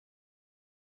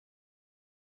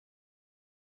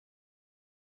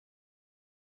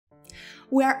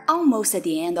We are almost at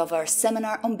the end of our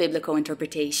seminar on biblical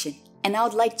interpretation, and I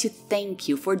would like to thank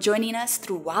you for joining us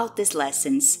throughout these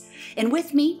lessons. And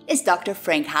with me is Dr.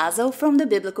 Frank Hazel from the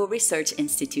Biblical Research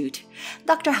Institute.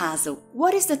 Dr. Hazel,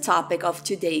 what is the topic of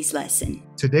today's lesson?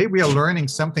 Today we are learning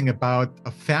something about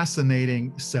a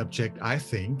fascinating subject, I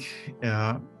think.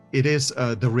 It is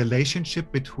the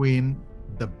relationship between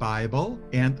the Bible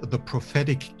and the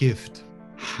prophetic gift.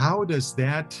 How does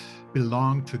that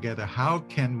belong together? How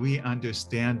can we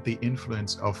understand the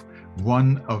influence of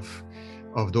one of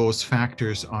those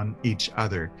factors on each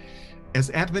other? As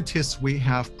Adventists, we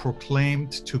have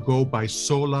proclaimed to go by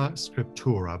Sola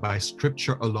Scriptura, by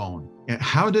Scripture alone. And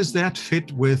how does that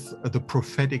fit with the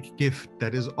prophetic gift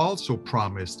that is also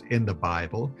promised in the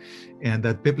Bible and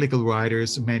that biblical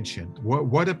writers mentioned?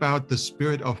 What about the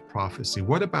spirit of prophecy?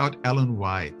 What about Ellen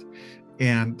White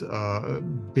and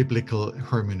biblical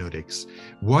hermeneutics?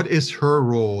 What is her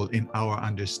role in our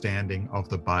understanding of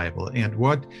the Bible, and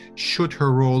what should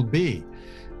her role be?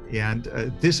 And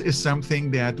this is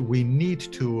something that we need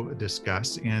to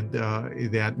discuss, and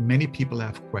that many people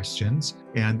have questions,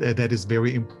 and that is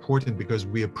very important because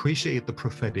we appreciate the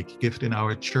prophetic gift in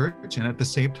our church, and at the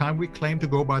same time we claim to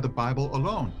go by the Bible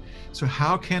alone. So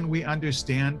how can we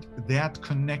understand that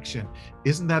connection?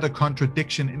 Isn't that a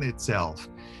contradiction in itself?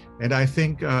 And I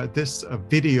think this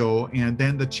video and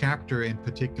then the chapter in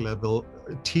particular will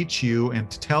teach you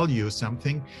and tell you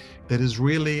something that is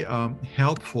really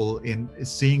helpful in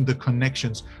seeing the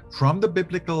connections from the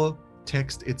biblical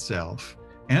text itself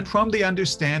and from the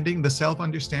understanding, the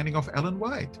self-understanding of Ellen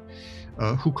White,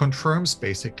 who confirms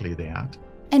basically that.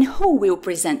 And who will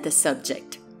present the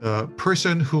subject? The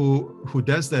person who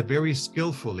does that very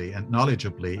skillfully and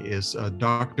knowledgeably is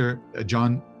Dr.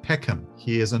 John Peckham.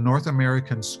 He is a North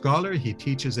American scholar. He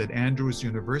teaches at Andrews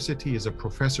University. He is a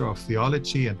professor of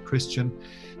theology and Christian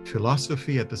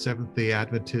philosophy at the Seventh-day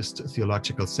Adventist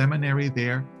Theological Seminary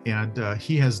there. And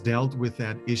he has dealt with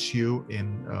that issue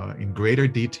in greater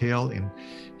detail. And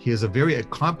he is a very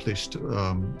accomplished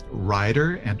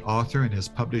writer and author and has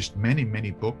published many,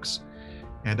 many books.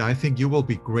 And I think you will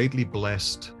be greatly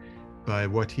blessed by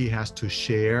what he has to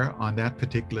share on that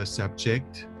particular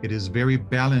subject. It is very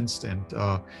balanced and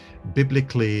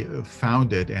biblically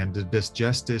founded, and does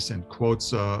justice and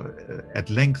quotes at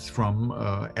length from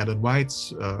Ellen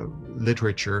White's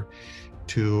literature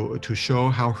to show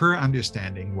how her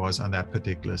understanding was on that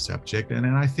particular subject. And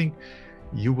I think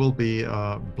you will be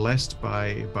blessed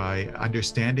by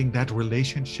understanding that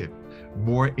relationship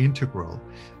more integral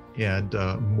and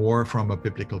more from a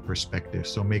biblical perspective.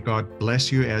 So may God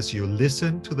bless you as you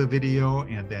listen to the video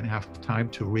and then have time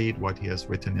to read what he has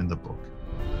written in the book.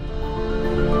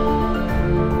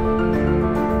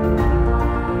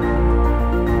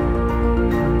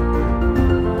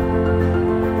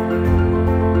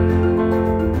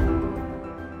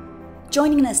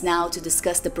 Joining us now to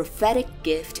discuss the prophetic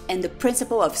gift and the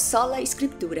principle of Sola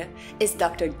Scriptura is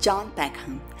Dr. John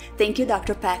Peckham. Thank you,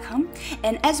 Dr. Peckham.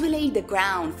 And as we lay the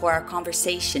ground for our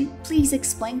conversation, please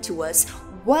explain to us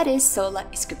what is Sola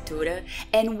Scriptura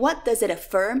and what does it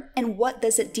affirm and what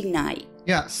does it deny?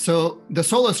 Yeah, so the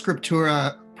Sola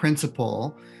Scriptura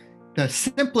principle, the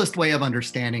simplest way of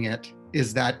understanding it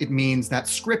is that it means that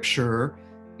Scripture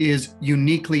is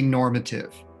uniquely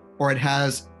normative, or it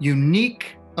has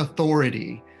unique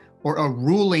authority or a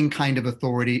ruling kind of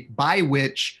authority by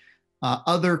which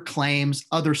other claims,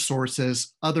 other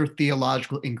sources, other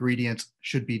theological ingredients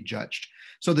should be judged.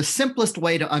 So the simplest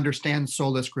way to understand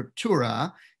Sola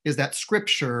Scriptura is that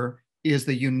Scripture is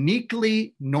the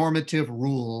uniquely normative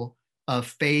rule of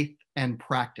faith and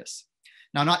practice.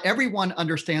 Now, not everyone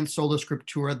understands Sola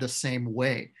Scriptura the same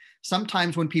way.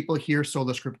 Sometimes when people hear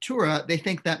Sola Scriptura, they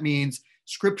think that means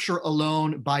Scripture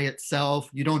alone by itself.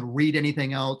 You don't read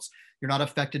anything else. You're not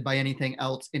affected by anything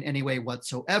else in any way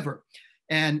whatsoever.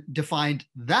 And defined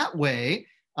that way,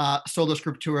 Sola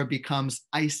Scriptura becomes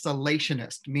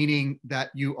isolationist, meaning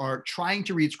that you are trying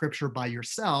to read Scripture by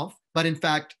yourself. But in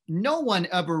fact, no one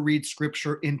ever reads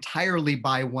Scripture entirely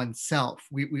by oneself.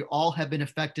 We all have been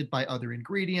affected by other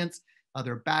ingredients,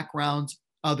 other backgrounds,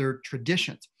 other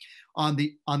traditions. On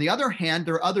the other hand,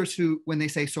 there are others who, when they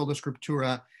say Sola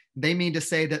Scriptura, they mean to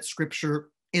say that Scripture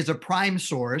is a prime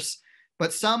source,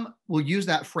 but some will use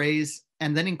that phrase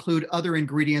and then include other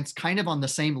ingredients kind of on the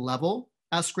same level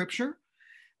as Scripture.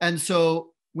 And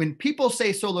so when people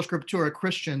say Sola Scriptura,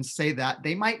 Christians say that,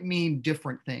 they might mean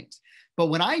different things. But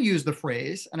when I use the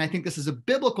phrase, and I think this is a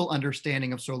biblical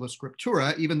understanding of Sola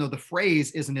Scriptura, even though the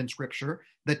phrase isn't in Scripture,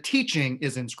 the teaching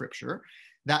is in Scripture,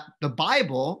 that the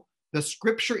Bible, the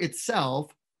Scripture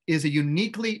itself, is a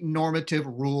uniquely normative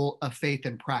rule of faith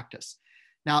and practice.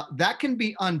 Now, that can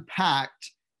be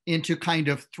unpacked into kind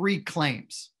of three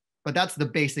claims, but that's the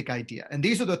basic idea. And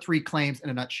these are the three claims in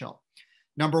a nutshell.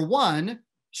 Number one,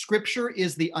 Scripture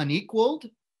is the unequaled,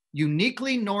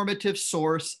 uniquely normative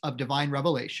source of divine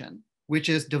revelation, which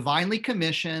is divinely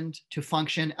commissioned to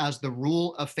function as the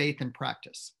rule of faith and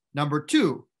practice. Number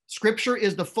two, Scripture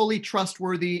is the fully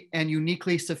trustworthy and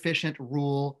uniquely sufficient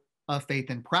rule of faith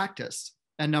and practice.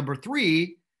 And number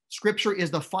three, Scripture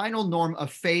is the final norm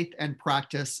of faith and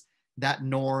practice that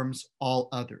norms all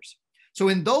others. So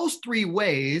in those three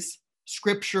ways,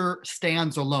 Scripture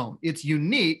stands alone. It's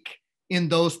unique in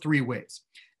those three ways.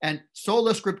 And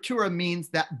sola scriptura means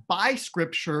that by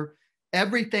Scripture,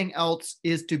 everything else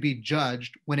is to be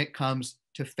judged when it comes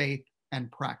to faith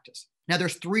and practice. Now,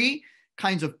 there's three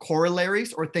kinds of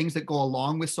corollaries or things that go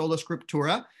along with sola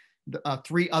scriptura,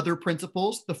 three other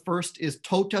principles. The first is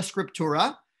tota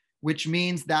scriptura, which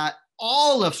means that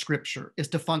all of Scripture is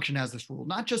to function as this rule,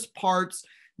 not just parts,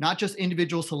 not just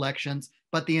individual selections,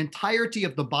 but the entirety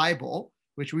of the Bible,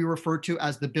 which we refer to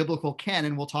as the biblical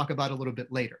canon. We'll talk about a little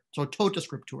bit later. So tota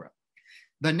scriptura.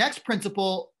 The next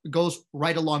principle goes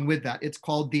right along with that. It's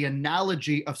called the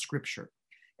analogy of Scripture.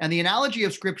 And the analogy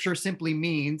of Scripture simply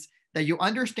means that you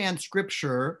understand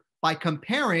Scripture by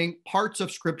comparing parts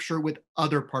of Scripture with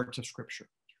other parts of Scripture.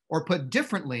 Or put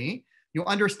differently, you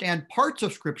understand parts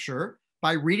of Scripture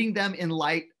by reading them in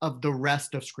light of the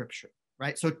rest of Scripture,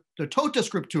 right? So the tota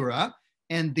scriptura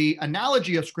and the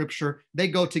analogy of Scripture, they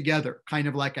go together, kind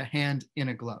of like a hand in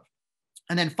a glove.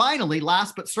 And then finally,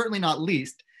 last but certainly not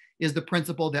least, is the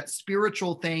principle that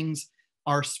spiritual things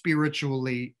are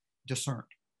spiritually discerned.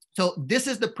 So this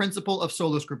is the principle of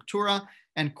sola scriptura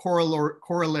and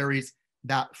corollaries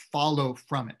that follow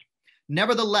from it.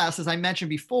 Nevertheless, as I mentioned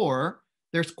before,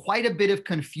 there's quite a bit of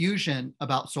confusion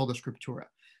about sola scriptura.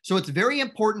 So it's very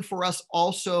important for us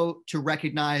also to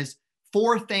recognize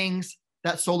four things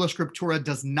that sola scriptura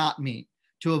does not mean,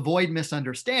 to avoid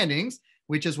misunderstandings,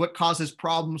 which is what causes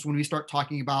problems when we start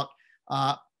talking about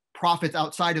prophets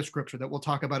outside of Scripture that we'll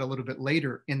talk about a little bit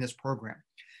later in this program.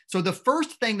 So the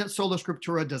first thing that sola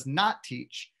scriptura does not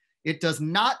teach, it does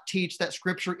not teach that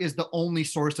Scripture is the only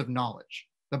source of knowledge.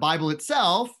 The Bible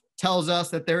itself tells us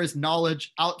that there is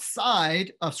knowledge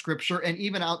outside of Scripture and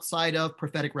even outside of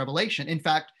prophetic revelation. In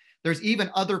fact, there's even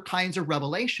other kinds of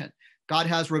revelation. God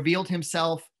has revealed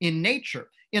himself in nature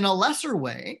in a lesser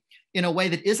way, in a way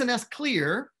that isn't as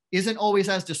clear, isn't always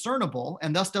as discernible,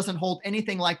 and thus doesn't hold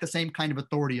anything like the same kind of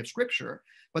authority of Scripture.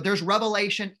 But there's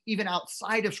revelation even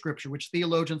outside of Scripture, which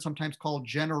theologians sometimes call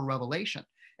general revelation.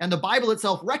 And the Bible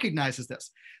itself recognizes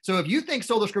this. So if you think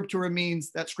sola scriptura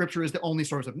means that Scripture is the only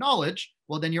source of knowledge,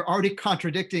 well, then you're already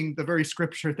contradicting the very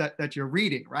Scripture that you're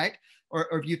reading, right? Or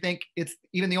if you think it's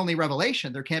even the only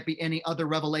revelation, there can't be any other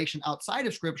revelation outside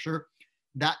of Scripture,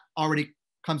 that already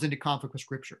comes into conflict with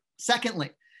Scripture. Secondly,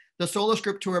 the sola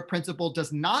scriptura principle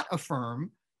does not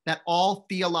affirm that all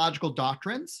theological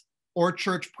doctrines or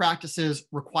church practices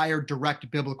require direct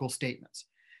biblical statements.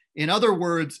 In other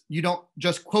words, you don't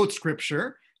just quote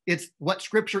Scripture, it's what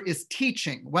Scripture is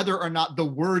teaching, whether or not the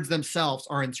words themselves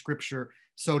are in Scripture,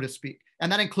 so to speak.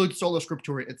 And that includes sola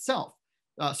scriptura itself.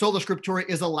 Sola scriptura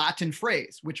is a Latin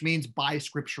phrase, which means by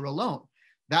Scripture alone.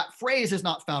 That phrase is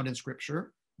not found in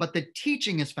Scripture, but the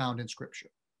teaching is found in Scripture,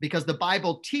 because the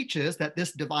Bible teaches that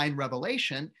this divine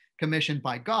revelation commissioned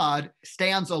by God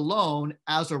stands alone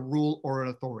as a rule or an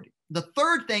authority. The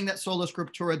third thing that sola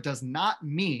scriptura does not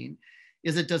mean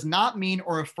is it does not mean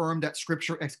or affirm that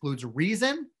Scripture excludes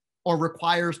reason or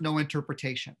requires no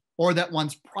interpretation, or that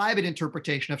one's private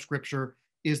interpretation of Scripture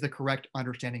is the correct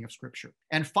understanding of Scripture.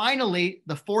 And finally,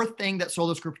 the fourth thing that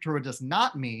sola scriptura does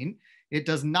not mean, it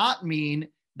does not mean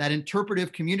that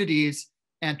interpretive communities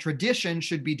and tradition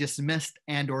should be dismissed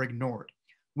and or ignored.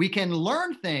 We can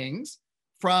learn things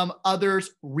from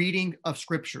others' reading of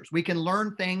Scriptures. We can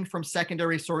learn things from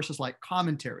secondary sources like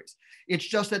commentaries. It's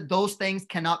just that those things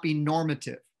cannot be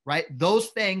normative, right? Those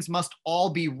things must all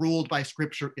be ruled by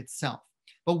Scripture itself.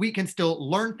 But we can still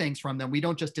learn things from them. We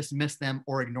don't just dismiss them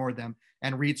or ignore them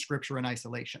and read Scripture in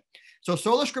isolation. So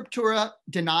sola scriptura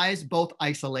denies both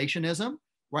isolationism,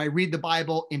 where I read the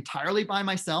Bible entirely by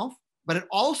myself, but it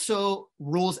also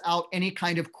rules out any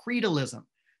kind of creedalism,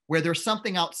 where there's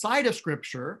something outside of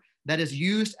Scripture that is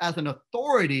used as an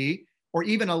authority or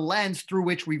even a lens through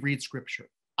which we read Scripture.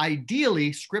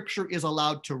 Ideally, Scripture is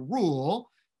allowed to rule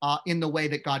in the way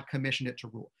that God commissioned it to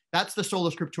rule. That's the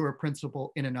sola scriptura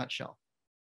principle in a nutshell.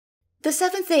 The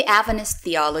Seventh-day Adventist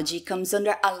theology comes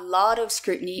under a lot of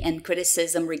scrutiny and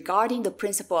criticism regarding the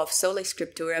principle of Sola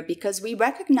Scriptura because we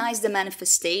recognize the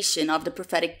manifestation of the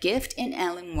prophetic gift in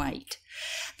Ellen White.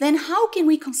 Then how can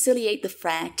we conciliate the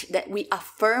fact that we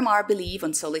affirm our belief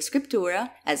on Sola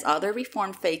Scriptura, as other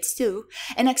Reformed faiths do,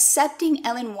 and accepting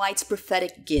Ellen White's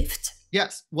prophetic gift?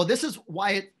 Yes. Well, this is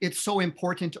why it's so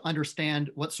important to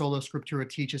understand what Sola Scriptura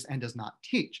teaches and does not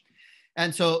teach.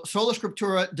 And so Sola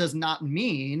Scriptura does not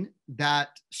mean that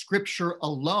Scripture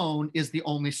alone is the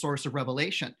only source of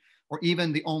revelation or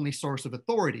even the only source of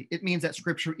authority. It means that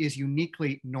Scripture is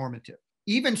uniquely normative.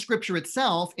 Even Scripture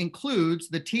itself includes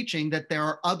the teaching that there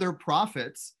are other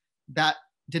prophets that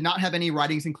did not have any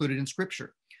writings included in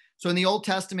Scripture. So in the Old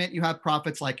Testament, you have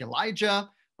prophets like Elijah,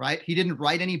 right? He didn't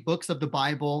write any books of the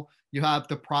Bible. You have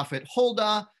the prophet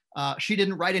Huldah. She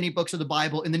didn't write any books of the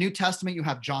Bible. In the New Testament, you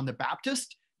have John the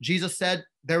Baptist. Jesus said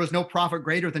there was no prophet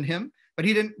greater than him, but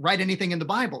he didn't write anything in the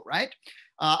Bible, right?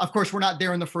 Of course, we're not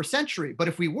there in the first century, but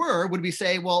if we were, would we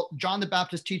say, well, John the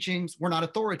Baptist's teachings were not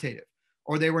authoritative,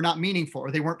 or they were not meaningful, or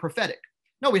they weren't prophetic?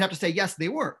 No, we'd have to say, yes, they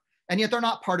were, and yet they're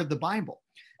not part of the Bible.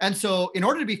 And so in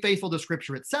order to be faithful to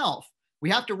Scripture itself,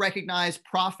 we have to recognize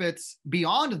prophets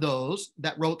beyond those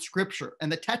that wrote Scripture.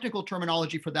 And the technical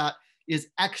terminology for that is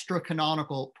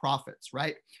extra-canonical prophets,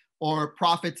 right? Or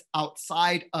prophets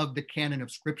outside of the canon of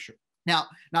Scripture. Now,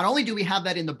 not only do we have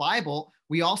that in the Bible,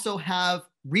 we also have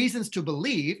reasons to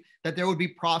believe that there would be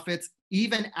prophets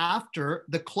even after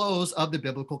the close of the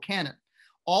biblical canon.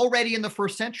 Already in the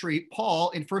first century, Paul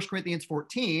in 1 Corinthians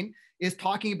 14 is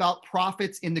talking about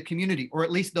prophets in the community, or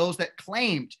at least those that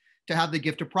claimed to have the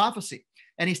gift of prophecy.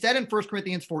 And he said in 1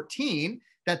 Corinthians 14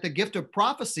 that the gift of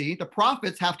prophecy, the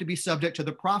prophets have to be subject to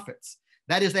the prophets.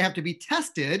 That is, they have to be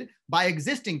tested by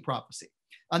existing prophecy.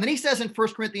 And then he says in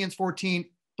 1 Corinthians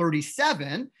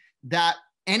 14:37 that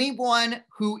anyone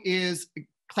who is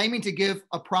claiming to give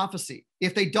a prophecy,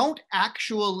 if they don't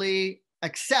actually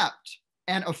accept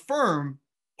and affirm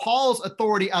Paul's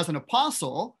authority as an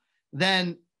apostle,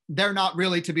 then they're not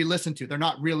really to be listened to. They're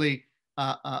not really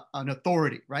an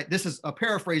authority, right? This is a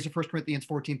paraphrase of 1 Corinthians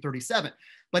 14:37.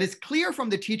 But it's clear from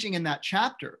the teaching in that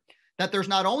chapter that there's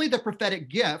not only the prophetic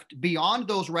gift beyond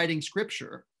those writing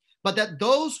Scripture, but that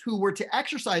those who were to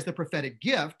exercise the prophetic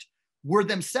gift were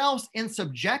themselves in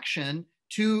subjection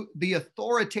to the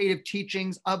authoritative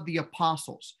teachings of the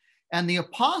apostles. And the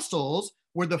apostles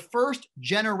were the first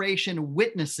generation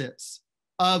witnesses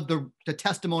of the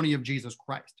testimony of Jesus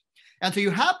Christ. And so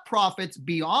you have prophets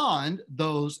beyond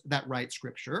those that write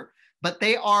Scripture, but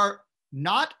they are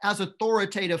not as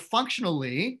authoritative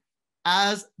functionally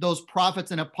as those prophets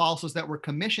and apostles that were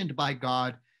commissioned by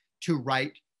God to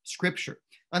write Scripture.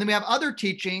 And then we have other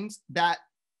teachings that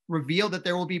reveal that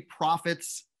there will be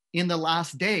prophets in the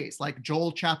last days, like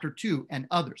Joel chapter 2 and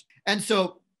others. And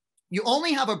so you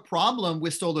only have a problem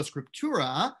with Sola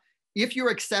Scriptura if you're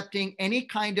accepting any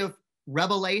kind of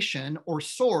revelation or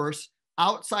source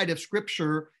outside of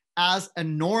Scripture as a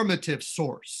normative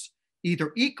source,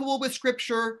 either equal with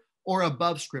Scripture or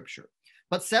above Scripture.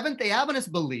 But Seventh-day Adventists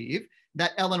believe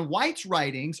that Ellen White's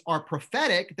writings are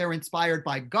prophetic, they're inspired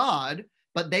by God,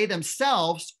 but they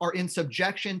themselves are in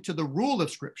subjection to the rule of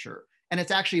Scripture. And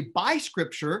it's actually by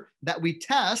Scripture that we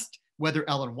test whether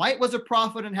Ellen White was a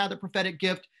prophet and had the prophetic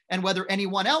gift, and whether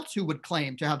anyone else who would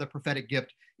claim to have the prophetic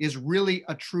gift is really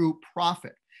a true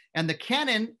prophet. And the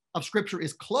canon of Scripture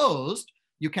is closed.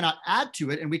 You cannot add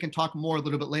to it, and we can talk more a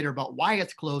little bit later about why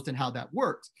it's closed and how that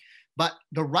works. But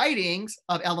the writings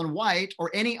of Ellen White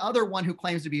or any other one who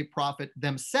claims to be a prophet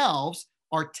themselves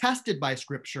are tested by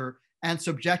Scripture and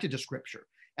subjected to Scripture.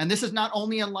 And this is not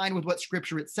only in line with what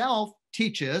Scripture itself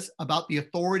teaches about the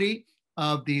authority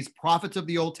of these prophets of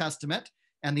the Old Testament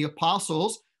and the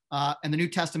apostles, and the New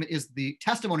Testament is the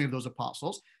testimony of those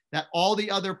apostles, that all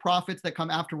the other prophets that come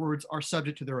afterwards are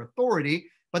subject to their authority.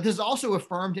 But this is also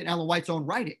affirmed in Ellen White's own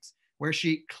writings, where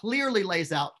she clearly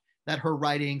lays out that her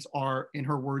writings are, in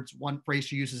her words, one phrase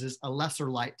she uses is a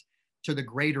lesser light to the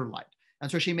greater light.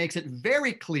 And so she makes it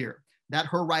very clear that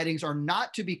her writings are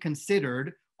not to be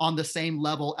considered on the same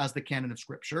level as the canon of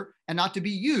Scripture and not to be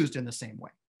used in the same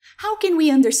way. How can we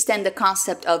understand the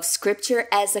concept of Scripture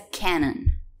as a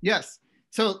canon? Yes.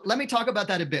 So let me talk about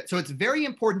that a bit. So it's very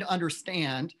important to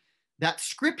understand that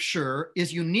Scripture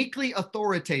is uniquely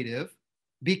authoritative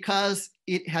because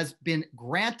it has been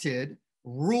granted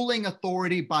ruling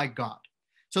authority by God.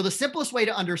 So the simplest way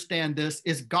to understand this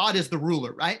is God is the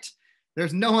ruler, right?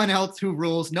 There's no one else who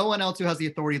rules, no one else who has the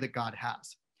authority that God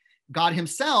has. God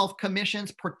himself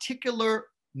commissions particular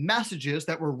messages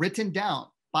that were written down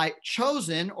by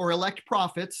chosen or elect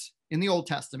prophets in the Old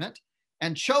Testament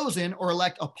and chosen or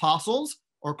elect apostles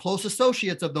or close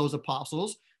associates of those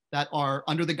apostles that are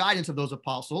under the guidance of those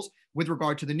apostles with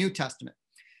regard to the New Testament.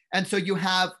 And so you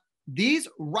have these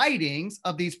writings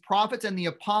of these prophets and the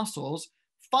apostles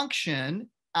function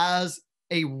as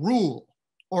a rule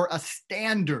or a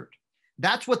standard.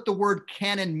 That's what the word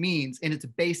canon means in its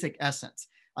basic essence.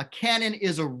 A canon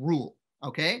is a rule,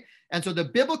 okay? And so the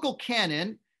biblical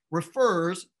canon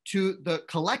refers to the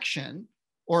collection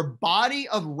or body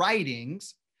of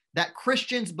writings that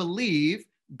Christians believe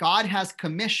God has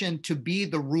commissioned to be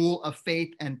the rule of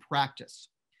faith and practice.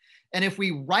 And if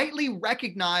we rightly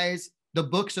recognize the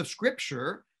books of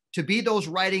Scripture to be those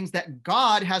writings that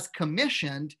God has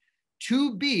commissioned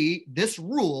to be this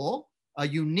rule, a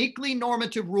uniquely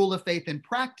normative rule of faith and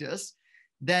practice,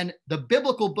 then the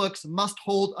biblical books must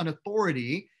hold an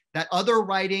authority that other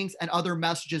writings and other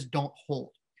messages don't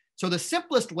hold. So the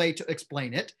simplest way to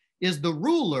explain it is the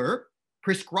ruler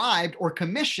prescribed or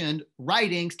commissioned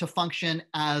writings to function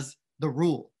as the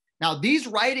rule. Now, these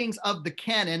writings of the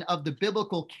canon, of the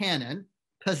biblical canon,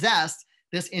 possess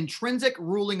this intrinsic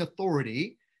ruling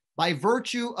authority by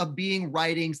virtue of being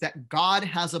writings that God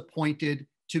has appointed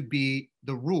to be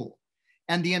the rule.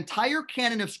 And the entire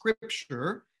canon of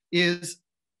Scripture is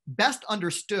best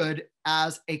understood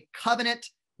as a covenant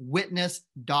witness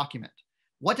document.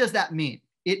 What does that mean?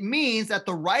 It means that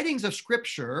the writings of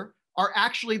Scripture are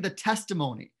actually the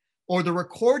testimony or the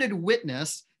recorded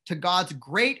witness to God's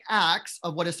great acts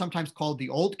of what is sometimes called the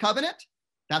Old Covenant.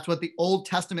 That's what the Old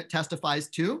Testament testifies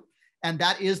to. And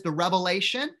that is the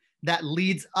revelation that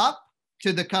leads up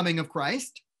to the coming of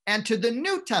Christ, and to the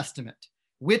New Testament,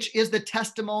 which is the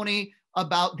testimony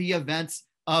about the events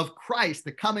of Christ,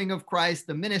 the coming of Christ,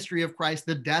 the ministry of Christ,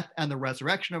 the death and the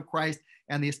resurrection of Christ,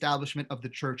 and the establishment of the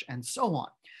church, and so on.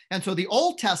 And so the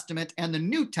Old Testament and the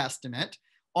New Testament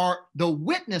are the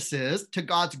witnesses to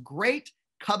God's great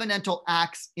covenantal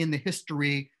acts in the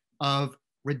history of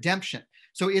redemption.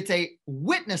 So it's a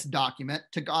witness document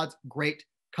to God's great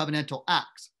covenantal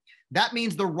acts. That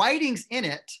means the writings in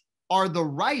it are the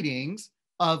writings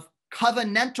of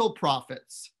covenantal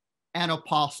prophets and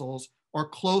apostles or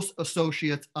close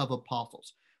associates of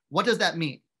apostles. What does that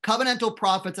mean? Covenantal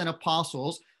prophets and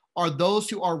apostles are those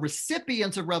who are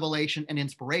recipients of revelation and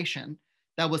inspiration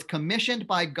that was commissioned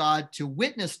by God to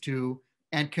witness to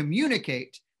and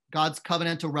communicate God's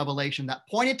covenantal revelation that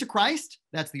pointed to Christ,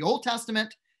 that's the Old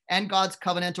Testament, and God's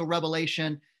covenantal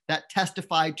revelation that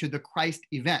testified to the Christ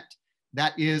event,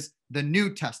 that is the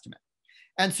New Testament.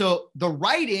 And so the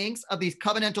writings of these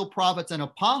covenantal prophets and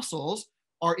apostles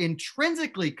are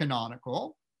intrinsically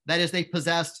canonical, that is, they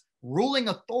possess ruling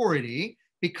authority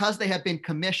because they have been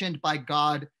commissioned by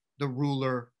God, the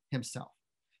ruler himself.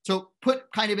 So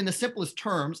put kind of in the simplest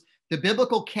terms, the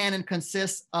biblical canon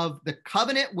consists of the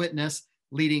covenant witness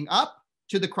leading up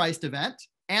to the Christ event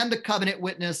and the covenant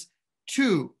witness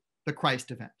to the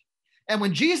Christ event. And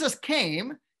when Jesus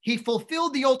came, he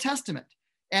fulfilled the Old Testament.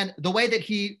 And the way that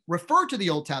he referred to the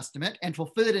Old Testament and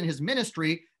fulfilled it in his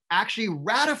ministry actually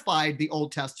ratified the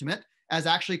Old Testament as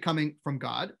actually coming from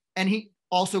God. And he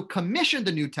also commissioned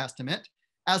the New Testament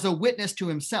as a witness to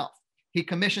himself. He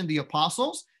commissioned the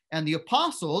apostles, and the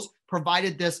apostles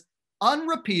provided this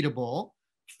unrepeatable,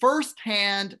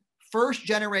 firsthand, first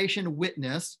generation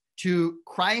witness to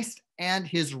Christ and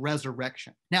his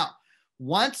resurrection. Now,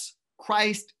 once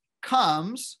Christ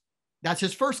comes, that's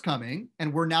his first coming,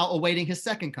 and we're now awaiting his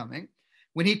second coming.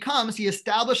 When he comes, he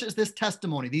establishes this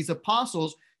testimony, these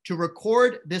apostles, to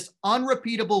record this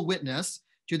unrepeatable witness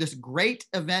to this great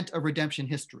event of redemption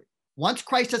history. Once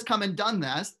Christ has come and done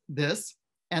this,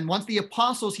 and once the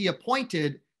apostles he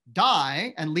appointed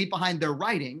die and leave behind their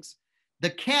writings, the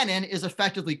canon is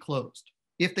effectively closed,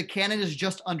 if the canon is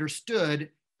just understood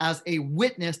as a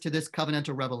witness to this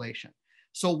covenantal revelation.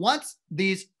 So once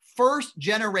these first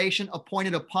generation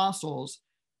appointed apostles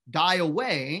die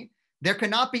away, there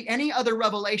cannot be any other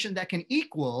revelation that can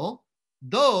equal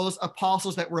those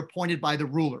apostles that were appointed by the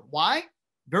ruler. Why?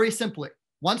 Very simply,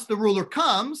 once the ruler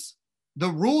comes, the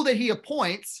rule that he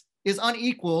appoints is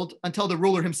unequaled until the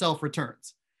ruler himself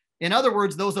returns. In other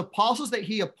words, those apostles that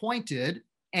he appointed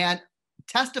and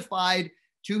testified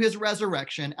to his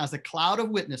resurrection as a cloud of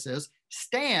witnesses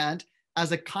stand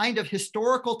as a kind of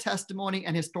historical testimony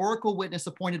and historical witness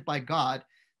appointed by God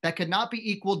that could not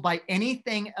be equaled by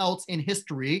anything else in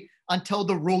history until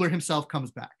the ruler himself comes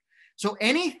back. So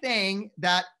anything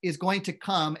that is going to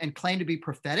come and claim to be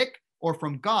prophetic or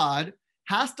from God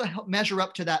has to measure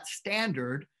up to that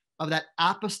standard of that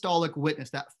apostolic witness,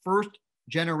 that first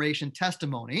generation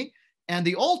testimony, and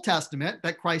the Old Testament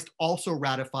that Christ also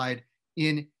ratified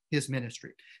in his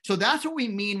ministry. So that's what we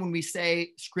mean when we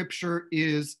say Scripture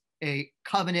is a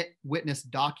covenant witness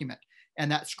document.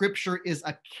 and that Scripture is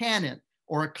a canon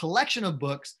or a collection of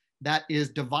books that is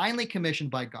divinely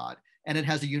commissioned by God. And it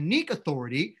has a unique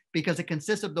authority because it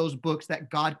consists of those books that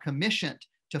God commissioned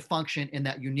to function in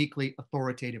that uniquely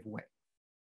authoritative way.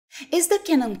 Is the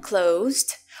canon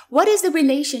closed? What is the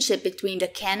relationship between the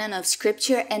canon of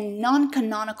Scripture and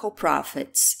non-canonical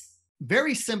prophets?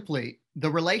 Very simply, the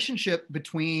relationship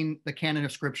between the canon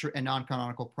of Scripture and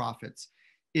non-canonical prophets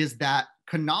is that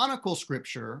canonical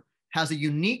Scripture has a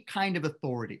unique kind of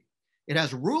authority. It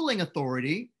has ruling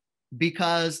authority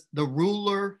because the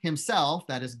ruler himself,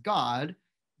 that is God,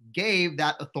 gave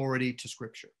that authority to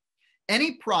Scripture.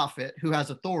 Any prophet who has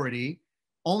authority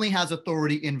only has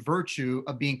authority in virtue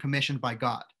of being commissioned by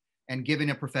God and given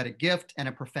a prophetic gift and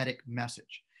a prophetic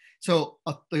message. So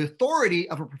the authority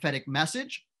of a prophetic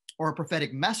message or a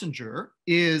prophetic messenger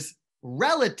is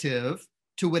relative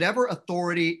to whatever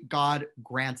authority God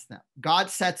grants them. God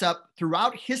sets up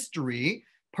throughout history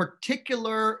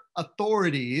particular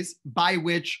authorities by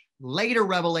which later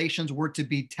revelations were to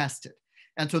be tested.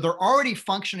 And so they're already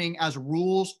functioning as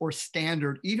rules or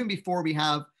standard even before we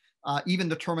have even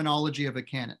the terminology of a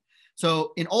canon.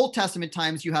 So in Old Testament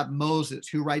times, you have Moses,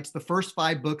 who writes the first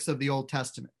 5 books of the Old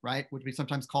Testament, right? Which we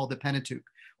sometimes call the Pentateuch,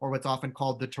 or what's often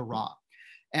called the Torah.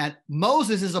 And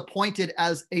Moses is appointed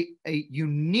as a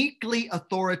uniquely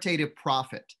authoritative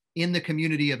prophet in the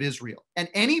community of Israel. And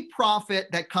any prophet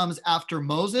that comes after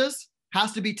Moses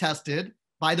has to be tested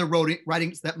by the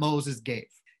writings that Moses gave.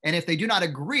 And if they do not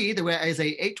agree, the way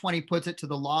Isaiah 8:20 puts it, to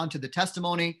the law and to the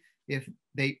testimony, if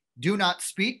they do not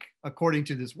speak according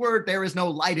to this word, there is no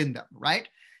light in them, right?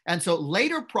 And so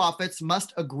later prophets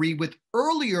must agree with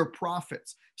earlier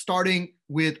prophets, starting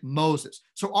with Moses.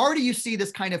 So already you see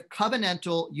this kind of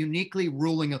covenantal, uniquely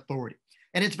ruling authority.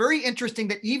 And it's very interesting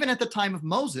that even at the time of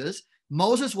Moses,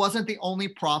 Moses wasn't the only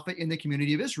prophet in the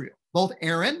community of Israel. Both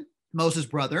Aaron, Moses'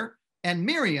 brother, and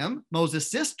Miriam, Moses'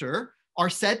 sister, are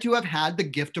said to have had the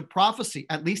gift of prophecy,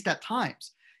 at least at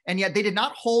times. And yet they did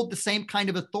not hold the same kind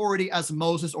of authority as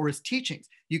Moses or his teachings.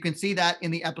 You can see that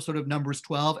in the episode of Numbers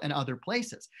 12 and other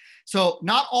places. So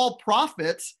not all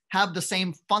prophets have the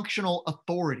same functional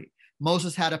authority.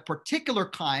 Moses had a particular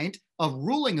kind of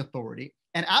ruling authority.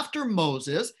 And after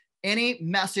Moses, any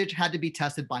message had to be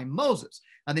tested by Moses.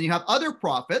 And then you have other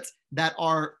prophets that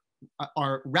are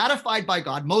ratified by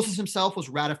God. Moses himself was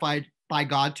ratified by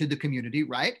God to the community,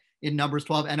 right? In Numbers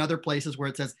 12 and other places where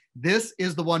it says, this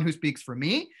is the one who speaks for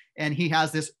me. And he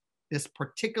has this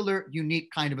particular unique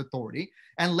kind of authority.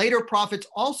 And later prophets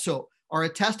also are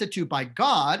attested to by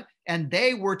God, and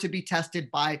they were to be tested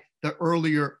by the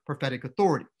earlier prophetic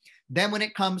authority. Then when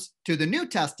it comes to the New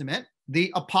Testament,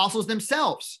 the apostles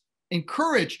themselves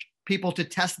encouraged people to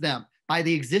test them by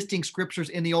the existing scriptures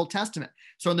in the Old Testament.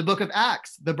 So in the book of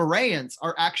Acts, the Bereans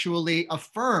are actually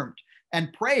affirmed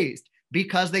and praised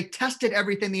because they tested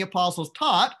everything the apostles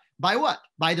taught by what?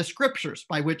 By the scriptures,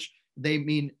 by which it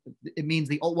means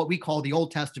what we call the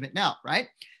Old Testament now, right?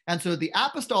 And so the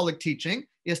apostolic teaching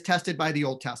is tested by the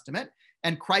Old Testament,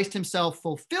 and Christ himself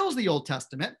fulfills the Old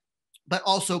Testament, but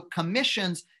also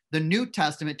commissions the New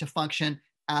Testament to function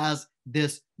as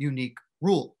this unique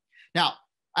rule. Now,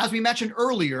 as we mentioned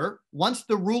earlier, once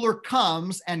the ruler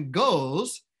comes and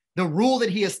goes, the rule that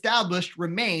he established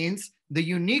remains the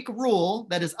unique rule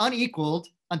that is unequaled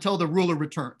until the ruler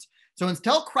returns. So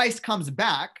until Christ comes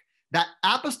back, that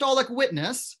apostolic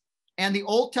witness and the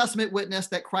Old Testament witness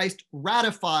that Christ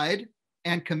ratified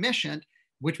and commissioned,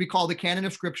 which we call the canon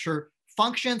of Scripture,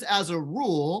 functions as a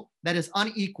rule that is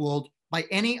unequaled by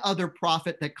any other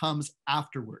prophet that comes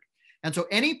afterward. And so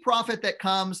any prophet that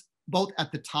comes both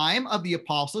at the time of the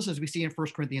apostles, as we see in 1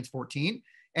 Corinthians 14,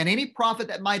 and any prophet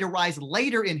that might arise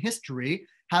later in history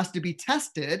has to be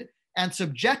tested and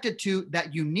subjected to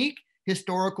that unique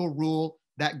historical rule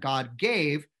that God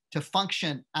gave to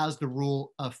function as the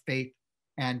rule of faith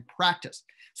and practice.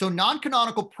 So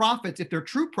non-canonical prophets, if they're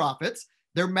true prophets,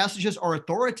 their messages are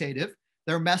authoritative,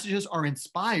 their messages are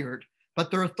inspired, but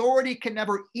their authority can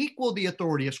never equal the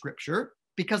authority of Scripture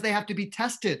because they have to be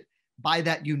tested by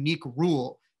that unique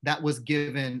rule that was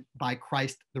given by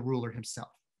Christ, the ruler himself.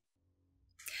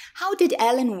 How did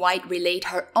Ellen White relate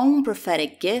her own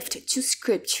prophetic gift to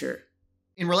Scripture?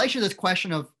 In relation to this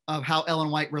question of how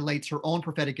Ellen White relates her own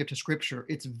prophetic gift to Scripture,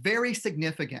 it's very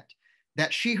significant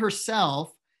that she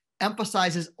herself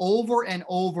emphasizes over and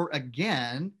over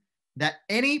again that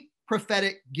any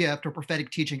prophetic gift or prophetic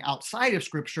teaching outside of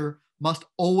Scripture must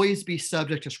always be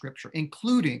subject to Scripture,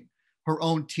 including her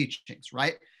own teachings,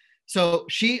 right? So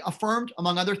she affirmed,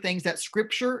 among other things, that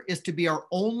Scripture is to be our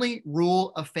only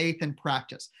rule of faith and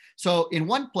practice. So in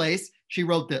one place, she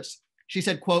wrote this. She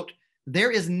said, quote,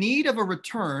 there is need of a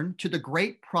return to the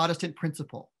great Protestant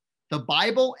principle, the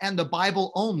Bible and the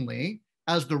Bible only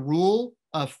as the rule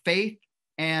of faith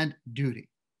and duty.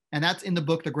 And that's in the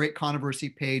book, The Great Controversy,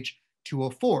 page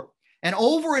 204. And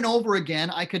over again,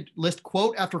 I could list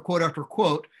quote after quote after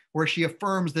quote where she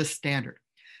affirms this standard.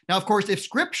 Now, of course, if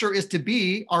Scripture is to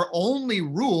be our only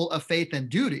rule of faith and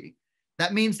duty,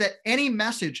 that means that any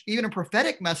message, even a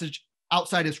prophetic message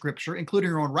outside of Scripture, including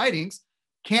her own writings,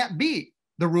 can't be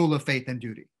the rule of faith and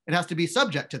duty. It has to be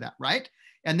subject to that, right?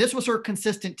 And this was her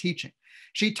consistent teaching.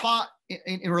 She taught,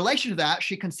 in relation to that,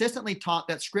 she consistently taught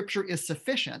that Scripture is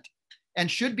sufficient and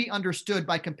should be understood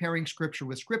by comparing Scripture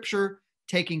with Scripture,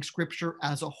 taking Scripture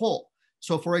as a whole.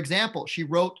 So, for example, she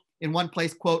wrote in one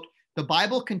place, quote, "The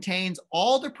Bible contains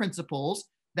all the principles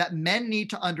that men need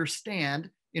to understand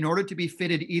in order to be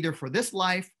fitted either for this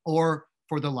life or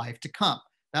for the life to come."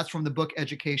 That's from the book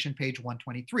Education, page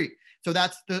 123. So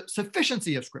that's the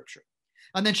sufficiency of Scripture.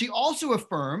 And then she also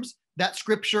affirms that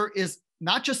Scripture is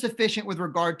not just sufficient with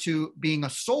regard to being a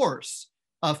source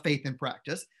of faith and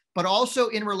practice, but also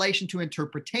in relation to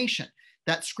interpretation,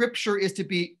 that Scripture is to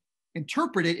be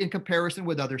interpreted in comparison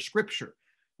with other Scripture,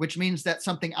 which means that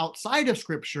something outside of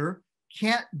Scripture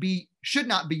should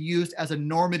not be used as a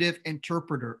normative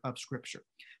interpreter of Scripture.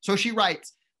 So she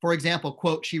writes, for example,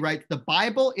 quote, she writes, "The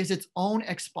Bible is its own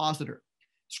expositor.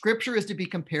 Scripture is to be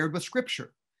compared with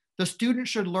Scripture. The student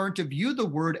should learn to view the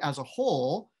word as a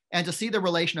whole and to see the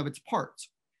relation of its parts.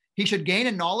 He should gain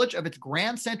a knowledge of its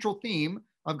grand central theme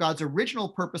of God's original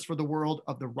purpose for the world,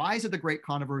 of the rise of the great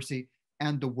controversy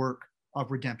and the work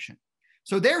of redemption."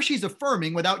 So there she's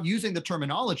affirming, without using the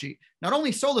terminology, not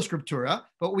only sola scriptura,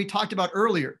 but what we talked about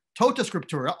earlier, tota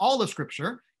scriptura, all of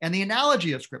Scripture, and the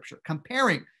analogy of Scripture,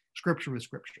 comparing Scripture with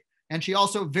Scripture. And she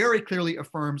also very clearly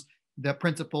affirms the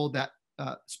principle that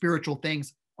spiritual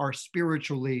things are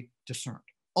spiritually discerned.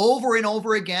 Over and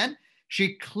over again,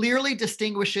 she clearly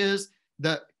distinguishes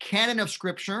the canon of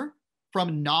Scripture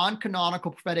from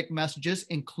non-canonical prophetic messages,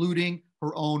 including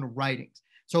her own writings.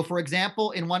 So, for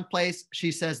example, in one place,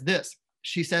 she says this.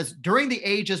 She says, "During the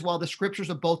ages while the Scriptures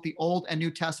of both the Old and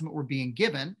New Testament were being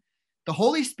given, the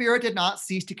Holy Spirit did not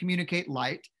cease to communicate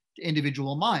light to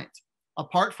individual minds,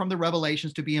 apart from the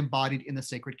revelations to be embodied in the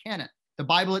sacred canon. The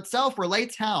Bible itself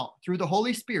relates how, through the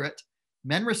Holy Spirit,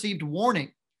 men received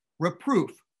warning,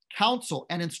 reproof, counsel,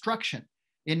 and instruction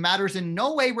in matters in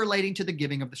no way relating to the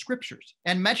giving of the Scriptures.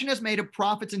 And mention is made of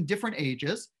prophets in different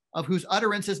ages, of whose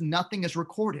utterances nothing is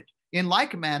recorded. In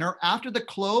like manner, after the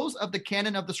close of the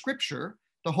canon of the Scripture,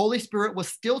 the Holy Spirit was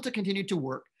still to continue to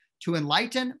work to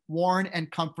enlighten, warn,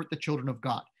 and comfort the children of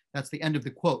God." That's the end of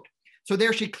the quote. So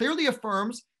there she clearly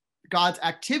affirms God's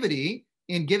activity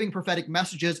in giving prophetic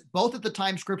messages, both at the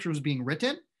time Scripture was being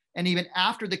written and even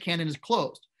after the canon is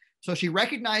closed. So she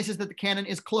recognizes that the canon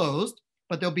is closed,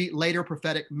 but there'll be later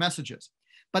prophetic messages.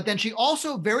 But then she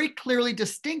also very clearly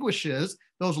distinguishes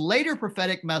those later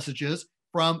prophetic messages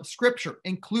from Scripture,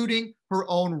 including her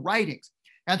own writings.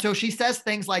 And so she says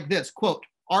things like this, quote,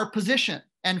 "Our position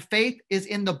and faith is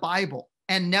in the Bible,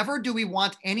 and never do we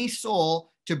want any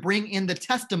soul to bring in the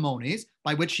testimonies,"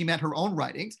 by which she meant her own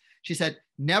writings. She said,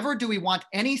 "Never do we want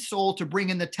any soul to bring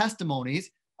in the testimonies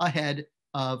ahead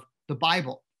of the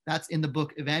Bible." That's in the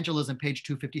book Evangelism, page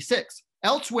 256.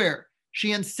 Elsewhere,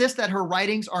 she insists that her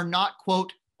writings are not,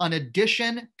 quote, "an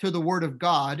addition to the Word of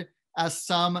God, as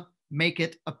some make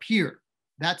it appear."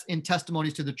 That's in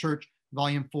Testimonies to the Church,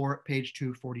 volume 4, page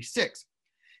 246.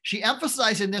 She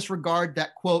emphasized in this regard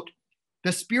that, quote,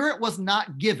 "The Spirit was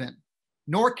not given,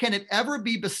 nor can it ever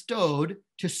be bestowed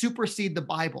to supersede the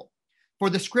Bible. For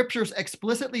the Scriptures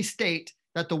explicitly state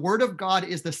that the Word of God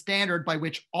is the standard by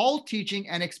which all teaching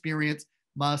and experience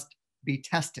must be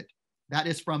tested." That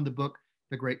is from the book,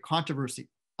 The Great Controversy.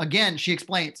 Again, she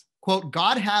explains, quote,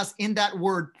 "God has in that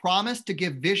word promised to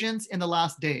give visions in the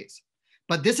last days.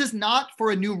 But this is not for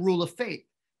a new rule of faith,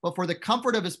 but for the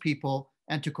comfort of his people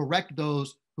and to correct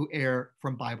those who err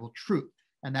from Bible truth."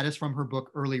 And that is from her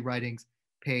book, Early Writings,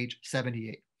 page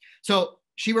 78. So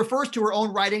she refers to her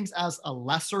own writings as a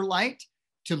lesser light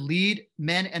to lead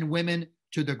men and women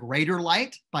to the greater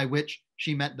light, by which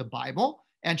she meant the Bible.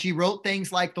 And she wrote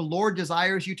things like, "The Lord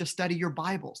desires you to study your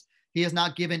Bibles. He has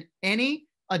not given any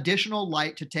additional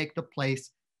light to take the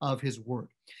place of his word."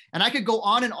 And I could go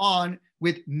on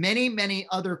with many, many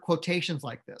other quotations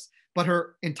like this, but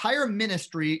her entire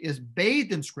ministry is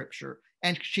bathed in Scripture,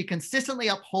 and she consistently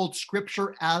upholds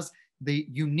Scripture as the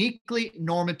uniquely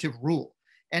normative rule.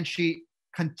 And she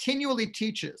continually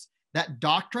teaches that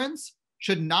doctrines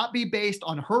should not be based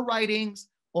on her writings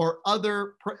or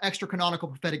other extra-canonical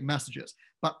prophetic messages,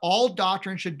 but all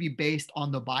doctrine should be based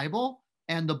on the Bible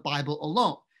and the Bible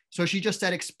alone. So she just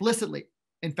said explicitly,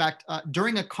 in fact,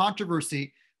 during a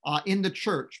controversy in the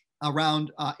church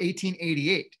around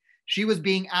 1888, she was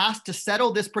being asked to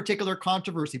settle this particular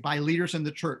controversy by leaders in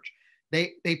the church.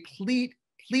 They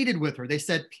pleaded with her. They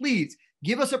said, please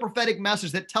give us a prophetic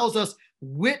message that tells us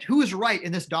who is right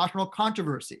in this doctrinal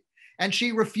controversy. And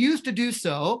she refused to do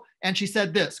so. And she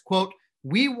said this, quote,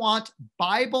 "We want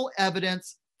Bible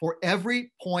evidence for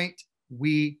every point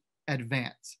we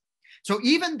advance." So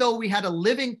even though we had a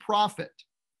living prophet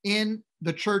in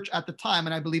the church at the time,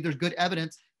 and I believe there's good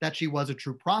evidence that she was a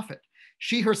true prophet,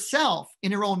 she herself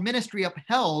in her own ministry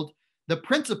upheld the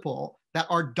principle that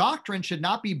our doctrine should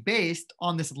not be based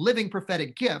on this living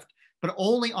prophetic gift, but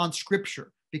only on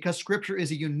Scripture, because Scripture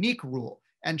is a unique rule.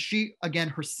 And she, again,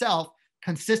 herself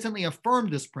consistently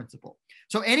affirmed this principle.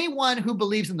 So anyone who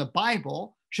believes in the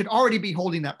Bible should already be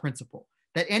holding that principle,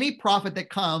 that any prophet that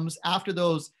comes after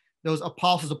those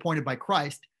apostles appointed by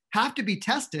Christ have to be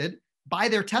tested by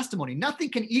their testimony. Nothing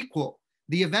can equal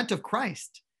the event of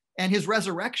Christ and his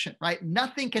resurrection, right?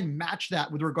 Nothing can match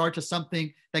that with regard to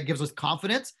something that gives us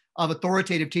confidence of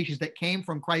authoritative teachings that came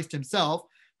from Christ himself,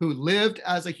 who lived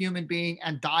as a human being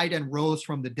and died and rose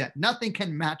from the dead. Nothing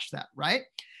can match that, right?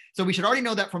 So we should already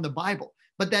know that from the Bible.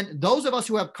 But then those of us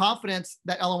who have confidence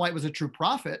that Ellen White was a true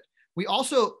prophet, we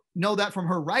also know that from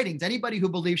her writings. Anybody who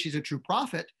believes she's a true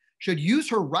prophet should use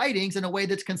her writings in a way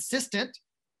that's consistent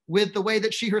with the way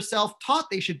that she herself taught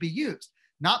they should be used,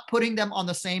 not putting them on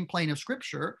the same plane of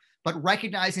Scripture, but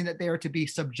recognizing that they are to be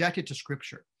subjected to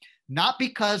Scripture, not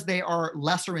because they are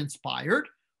lesser inspired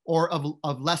or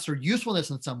of lesser usefulness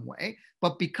in some way,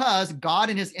 but because God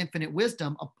in his infinite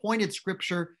wisdom appointed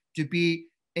Scripture to be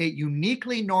a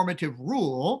uniquely normative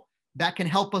rule that can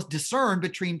help us discern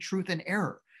between truth and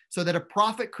error, so that a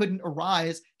prophet couldn't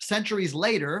arise centuries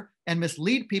later and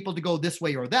mislead people to go this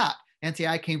way or that and say,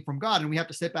 I came from God. And we have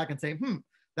to sit back and say,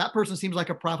 that person seems like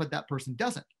a prophet, that person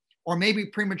doesn't. Or maybe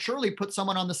prematurely put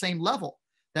someone on the same level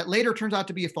that later turns out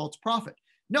to be a false prophet.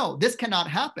 No, this cannot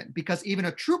happen, because even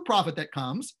a true prophet that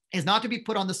comes is not to be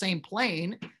put on the same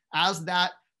plane as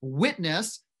that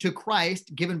witness to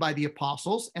Christ given by the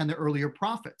apostles and the earlier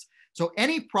prophets. So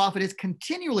any prophet is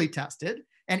continually tested,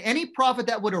 and any prophet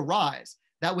that would arise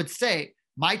that would say,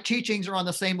 my teachings are on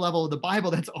the same level of the Bible,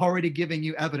 that's already giving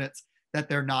you evidence that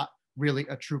they're not really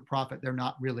a true prophet. They're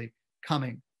not really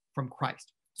coming from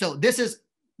Christ. So this is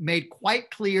made quite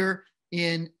clear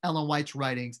in Ellen White's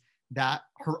writings, that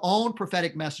her own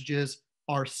prophetic messages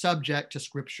are subject to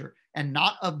Scripture and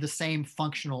not of the same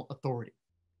functional authority.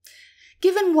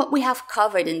 Given what we have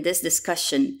covered in this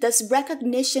discussion, does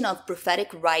recognition of prophetic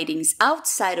writings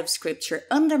outside of Scripture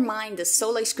undermine the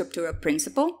Sola Scriptura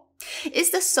principle? Is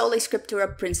the Sola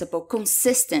Scriptura principle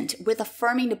consistent with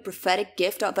affirming the prophetic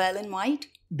gift of Ellen White?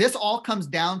 This all comes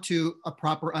down to a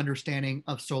proper understanding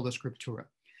of Sola Scriptura.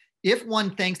 If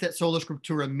one thinks that Sola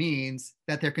Scriptura means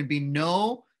that there can be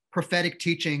no prophetic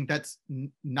teaching that's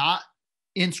not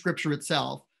in Scripture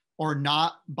itself or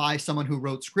not by someone who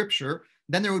wrote Scripture,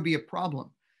 then there would be a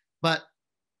problem. But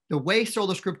the way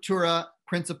Sola Scriptura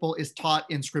principle is taught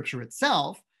in Scripture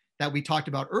itself, that we talked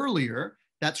about earlier,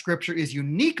 that Scripture is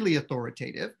uniquely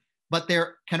authoritative, but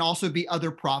there can also be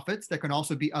other prophets, there can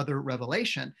also be other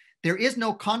revelation. There is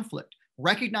no conflict.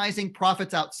 Recognizing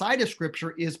prophets outside of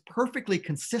Scripture is perfectly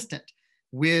consistent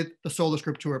with the Sola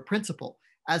Scriptura principle,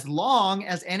 as long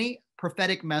as any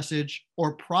prophetic message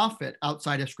or prophet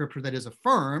outside of Scripture that is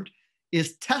affirmed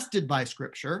is tested by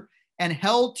Scripture and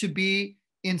held to be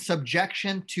in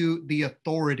subjection to the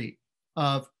authority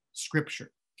of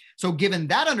Scripture. So given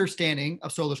that understanding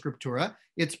of Sola Scriptura,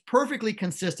 it's perfectly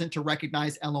consistent to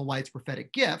recognize Ellen White's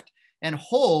prophetic gift and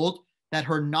hold that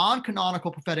her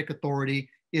non-canonical prophetic authority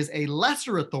is a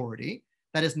lesser authority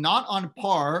that is not on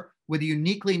par with the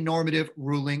uniquely normative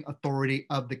ruling authority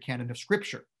of the canon of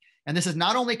Scripture. And this is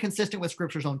not only consistent with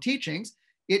Scripture's own teachings,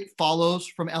 it follows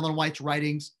from Ellen White's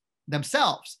writings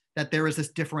themselves that there is this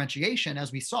differentiation,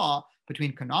 as we saw,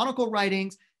 between canonical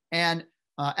writings and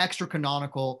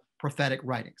extra-canonical prophetic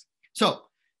writings. So,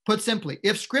 put simply,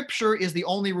 if Scripture is the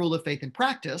only rule of faith and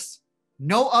practice,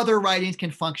 no other writings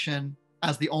can function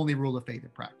as the only rule of faith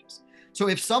and practice. So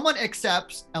if someone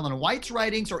accepts Ellen White's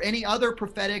writings or any other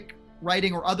prophetic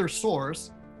writing or other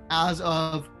source as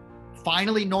of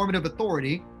finally normative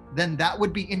authority, then that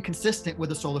would be inconsistent with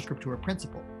the Sola Scriptura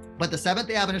principle. But the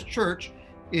Seventh-day Adventist Church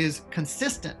is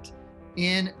consistent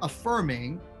in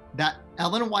affirming that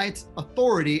Ellen White's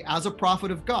authority as a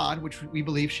prophet of God, which we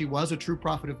believe she was a true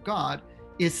prophet of God,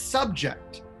 is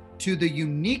subject to the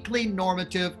uniquely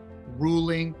normative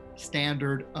ruling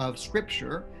standard of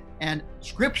Scripture. And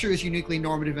Scripture is uniquely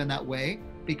normative in that way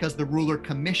because the ruler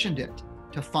commissioned it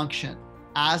to function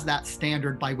as that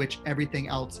standard by which everything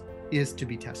else is to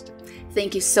be tested.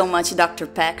 Thank you so much, Dr.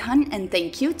 Peckham, and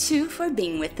thank you too for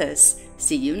being with us.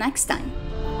 See you next time.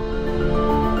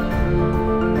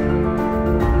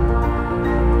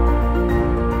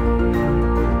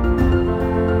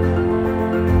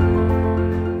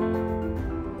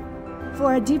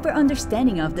 For a deeper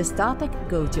understanding of this topic,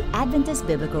 go to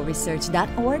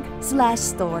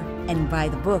AdventistBiblicalResearch.org/store and buy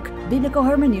the book, Biblical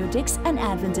Hermeneutics, An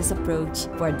Adventist Approach.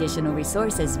 For additional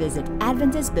resources, visit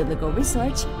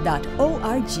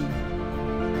AdventistBiblicalResearch.org.